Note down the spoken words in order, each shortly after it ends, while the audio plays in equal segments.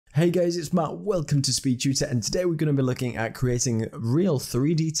Hey guys, it's Matt, welcome to SpeedTutor, and today we're going to be looking at creating real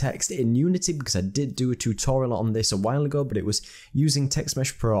 3D text in Unity, because I did do a tutorial on this a while ago, but it was using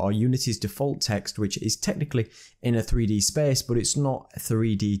TextMesh Pro or Unity's default text, which is technically in a 3D space, but it's not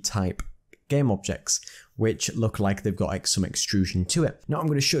 3D type game objects, which look like they've got like some extrusion to it. Now I'm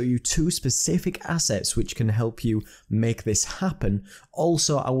going to show you two specific assets which can help you make this happen.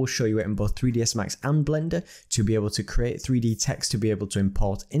 Also, I will show you it in both 3ds Max and Blender to be able to create 3D text to be able to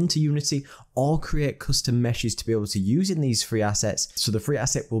import into Unity, or create custom meshes to be able to use in these free assets. So the free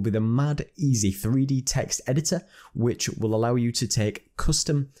asset will be the mad easy 3D text editor, which will allow you to take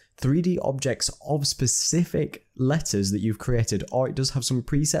custom 3D objects of specific letters that you've created, or it does have some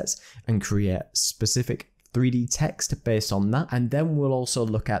presets, and create specific 3D text based on that. And then we'll also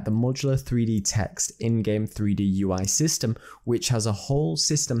look at the modular 3D text in-game 3D UI system, which has a whole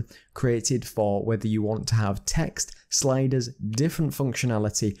system created for whether you want to have text, sliders, different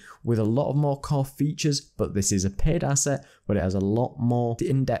functionality with a lot of more core features. But this is a paid asset, but it has a lot more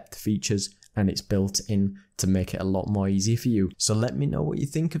in-depth features, and it's built in to make it a lot more easy for you. So let me know what you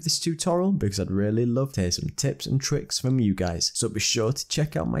think of this tutorial, because I'd really love to hear some tips and tricks from you guys. So be sure to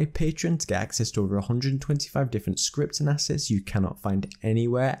check out my Patreon to get access to over 125 different scripts and assets you cannot find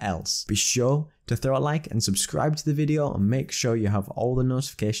anywhere else. Be sure to throw a like and subscribe to the video, and make sure you have all the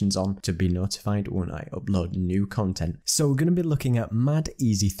notifications on to be notified when I upload new content. So we're going to be looking at mad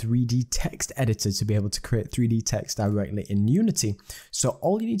easy 3D text editor to be able to create 3D text directly in Unity. So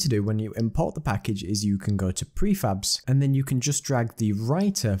all you need to do when you import the package is you can go to prefabs, and then you can just drag the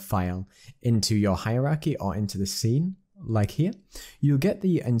writer file into your hierarchy or into the scene. Like here, you'll get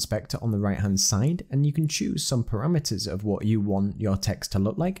the inspector on the right hand side, and you can choose some parameters of what you want your text to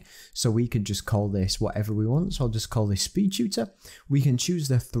look like. So we could just call this whatever we want. So I'll just call this SpeedTutor. We can choose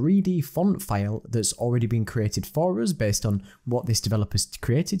the 3D font file that's already been created for us based on what this developer's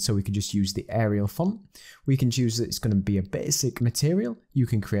created. So we could just use the Arial font. We can choose that it's going to be a basic material. You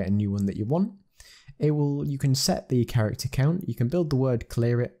can create a new one that you want. You can set the character count, you can build the word,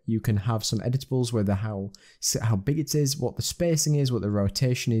 clear it, you can have some editables, whether how big it is, what the spacing is, what the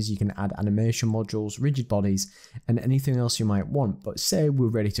rotation is, you can add animation modules, rigid bodies, and anything else you might want. But say we're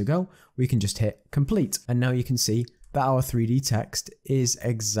ready to go, we can just hit complete. And now you can see that our 3D text is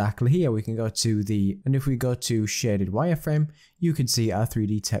exactly here. We can go to and if we go to shaded wireframe, you can see our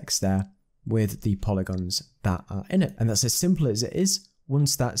 3D text there with the polygons that are in it. And that's as simple as it is.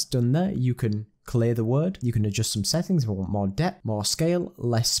 Once that's done there, you can clear the word, you can adjust some settings if we want more depth, more scale,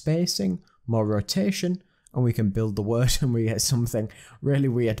 less spacing, more rotation, and we can build the word and we get something really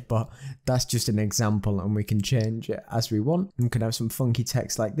weird, but that's just an example, and we can change it as we want. We can have some funky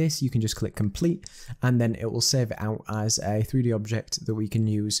text like this. You can just click complete, and then it will save it out as a 3D object that we can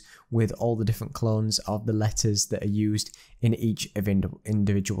use with all the different clones of the letters that are used in each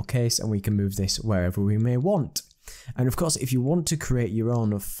individual case, and we can move this wherever we may want. And of course, if you want to create your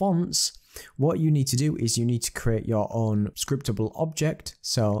own fonts, what you need to do is you need to create your own scriptable object.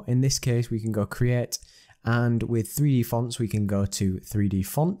 So in this case, we can go create, and with 3D fonts, we can go to 3D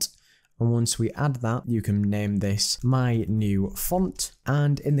font. And once we add that, you can name this my new font.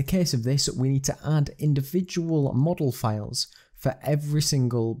 And in the case of this, we need to add individual model files for every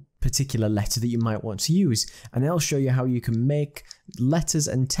single particular letter that you might want to use, and I'll show you how you can make letters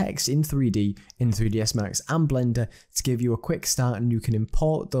and text in 3D in 3ds Max and Blender to give you a quick start, and you can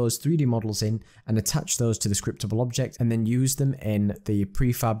import those 3D models in and attach those to the scriptable object, and then use them in the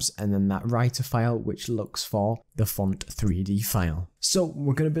prefabs and then that writer file which looks for the font 3D file. So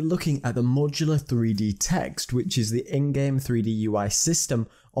we're going to be looking at the modular 3D text, which is the in-game 3D UI system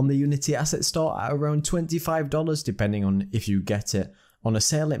on the Unity Asset Store at around $25, depending on if you get it on a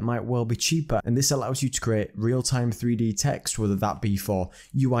sale. It might well be cheaper, and this allows you to create real-time 3D text, whether that be for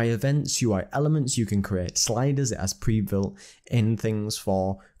UI events, UI elements. You can create sliders. It has pre-built in things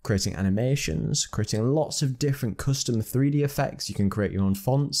for creating animations, creating lots of different custom 3D effects. You can create your own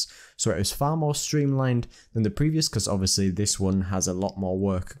fonts, so it is far more streamlined than the previous, because obviously this one has a lot more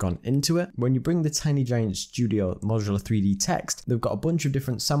work gone into it. When you bring the Tiny Giant Studio modular 3D text, they've got a bunch of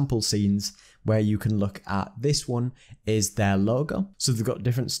different sample scenes where you can look at. This one is their logo, so they've got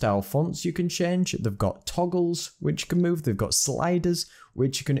different style fonts you can change. They've got toggles which you can move, they've got sliders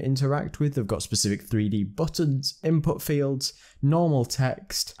which you can interact with, they've got specific 3D buttons, input fields, normal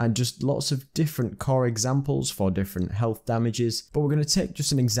text, and just lots of different core examples for different health damages. But we're going to take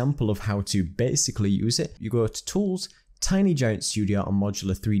just an example of how to basically use it. You go to Tools, Tiny Giant Studio on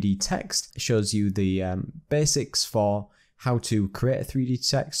Modular 3D Text. It shows you the basics for how to create a 3D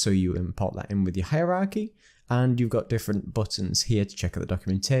text, so you import that in with your hierarchy, and you've got different buttons here to check out the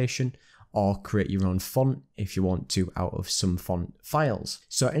documentation or create your own font if you want to out of some font files.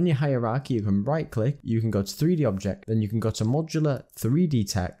 So in your hierarchy, you can right click, you can go to 3D object, then you can go to modular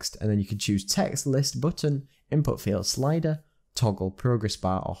 3D text, and then you can choose text list button, input field slider, toggle progress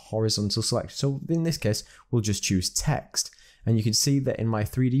bar, or horizontal select. So in this case, we'll just choose text. And you can see that in my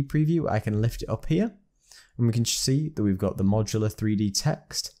 3D preview, I can lift it up here, and we can see that we've got the modular 3D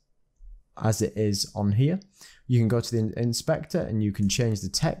text as it is on here. You can go to the inspector and you can change the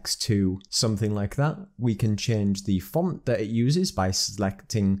text to something like that. We can change the font that it uses by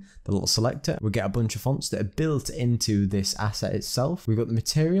selecting the little selector. We get a bunch of fonts that are built into this asset itself. We've got the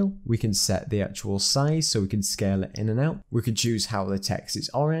material. We can set the actual size so we can scale it in and out. We could choose how the text is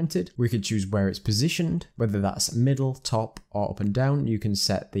oriented. We could choose where it's positioned, whether that's middle, top, or up and down. You can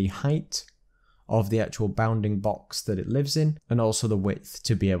set the height of the actual bounding box that it lives in, and also the width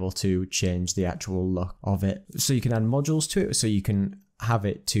to be able to change the actual look of it. So you can add modules to it, so you can have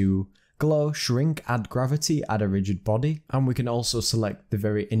it to glow, shrink, add gravity, add a rigid body, and we can also select the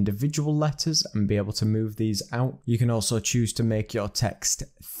very individual letters and be able to move these out. You can also choose to make your text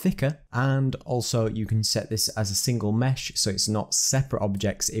thicker, and also you can set this as a single mesh, so it's not separate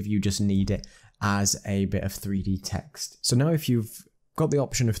objects if you just need it as a bit of 3D text. So now if you've got the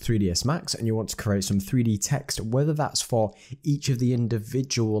option of 3ds Max and you want to create some 3D text, whether that's for each of the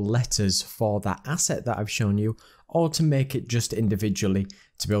individual letters for that asset that I've shown you, or to make it just individually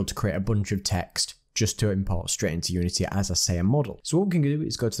to be able to create a bunch of text just to import straight into Unity as, I say, a model. So what we can do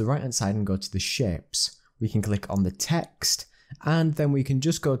is go to the right hand side and go to the shapes. We can click on the text, and then we can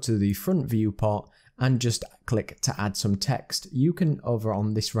just go to the front viewport and just click to add some text. You can, over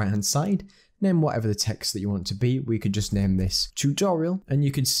on this right hand side, name whatever the text that you want to be. We could just name this tutorial, and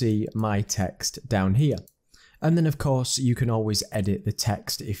you can see my text down here. And then of course you can always edit the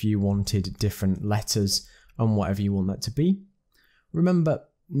text if you wanted different letters and whatever you want that to be. Remember,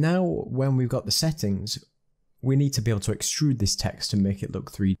 now when we've got the settings, we need to be able to extrude this text to make it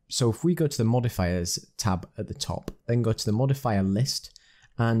look 3D. So if we go to the modifiers tab at the top, then go to the modifier list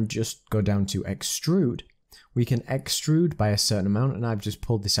and just go down to extrude, we can extrude by a certain amount, and I've just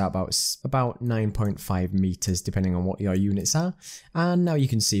pulled this out about 9.5 meters depending on what your units are. And now you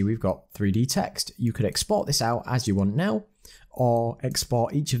can see we've got 3D text. You could export this out as you want now, or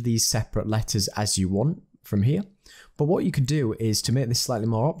export each of these separate letters as you want from here. But what you could do is, to make this slightly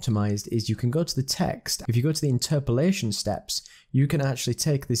more optimized, is you can go to the text. If you go to the interpolation steps, you can actually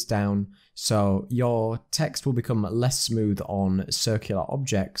take this down so your text will become less smooth on circular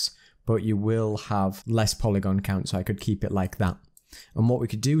objects, but you will have less polygon count, so I could keep it like that. And what we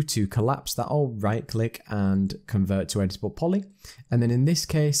could do to collapse that, I'll right click and convert to editable poly. And then in this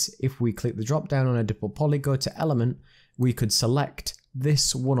case, if we click the drop down on editable poly, go to element, we could select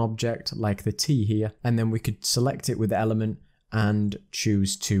this one object like the T here, and then we could select it with element and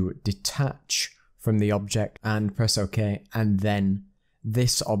choose to detach from the object and press OK. And then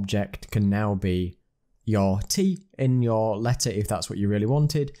this object can now be your T in your letter if that's what you really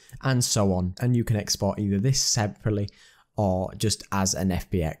wanted, and so on. And you can export either this separately or just as an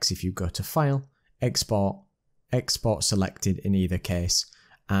FBX if you go to File, Export, Export Selected in either case,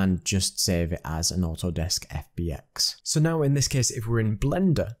 and just save it as an Autodesk FBX. So now in this case, if we're in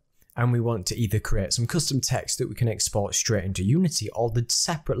Blender and we want to either create some custom text that we can export straight into Unity, or the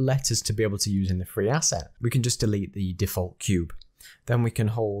separate letters to be able to use in the free asset, we can just delete the default cube. Then we can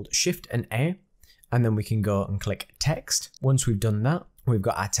hold Shift and A, and then we can go and click text. Once we've done that, we've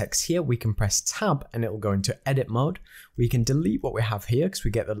got our text here. We can press tab and it will go into edit mode. We can delete what we have here because we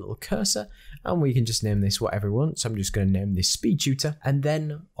get the little cursor, and we can just name this whatever we want. So I'm just going to name this SpeedTutor. And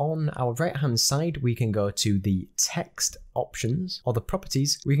then on our right hand side, we can go to the text options or the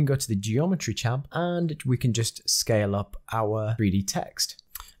properties. We can go to the geometry tab and we can just scale up our 3D text.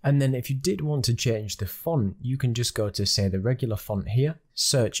 And then if you did want to change the font, you can just go to, say, the regular font here,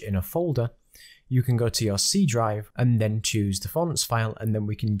 search in a folder. You can go to your C drive and then choose the fonts file, and then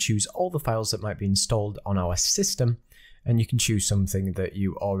we can choose all the files that might be installed on our system, and you can choose something that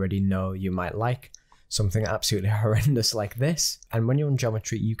you already know you might like, something absolutely horrendous like this. And when you're on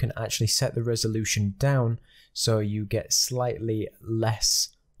geometry, you can actually set the resolution down so you get slightly less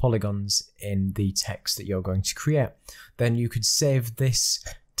polygons in the text that you're going to create. Then you could save this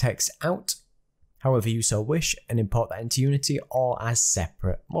text out however you so wish and import that into Unity or as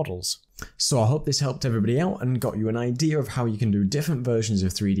separate models. So I hope this helped everybody out and got you an idea of how you can do different versions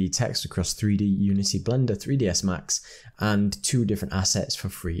of 3D text across 3D Unity, Blender, 3ds Max, and 2 different assets for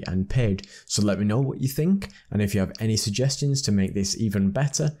free and paid. So let me know what you think, and if you have any suggestions to make this even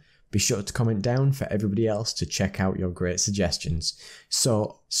better, be sure to comment down for everybody else to check out your great suggestions.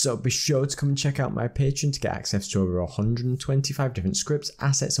 So be sure to come and check out my Patreon to get access to over 125 different scripts,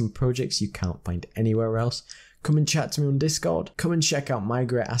 assets and projects you can't find anywhere else. Come and chat to me on Discord. Come and check out my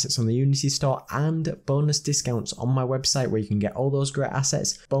great assets on the Unity store and bonus discounts on my website where you can get all those great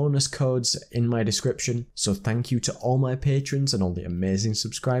assets, bonus codes in my description. So thank you to all my patrons and all the amazing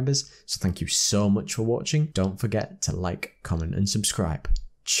subscribers. So thank you so much for watching. Don't forget to like, comment and subscribe.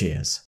 Cheers.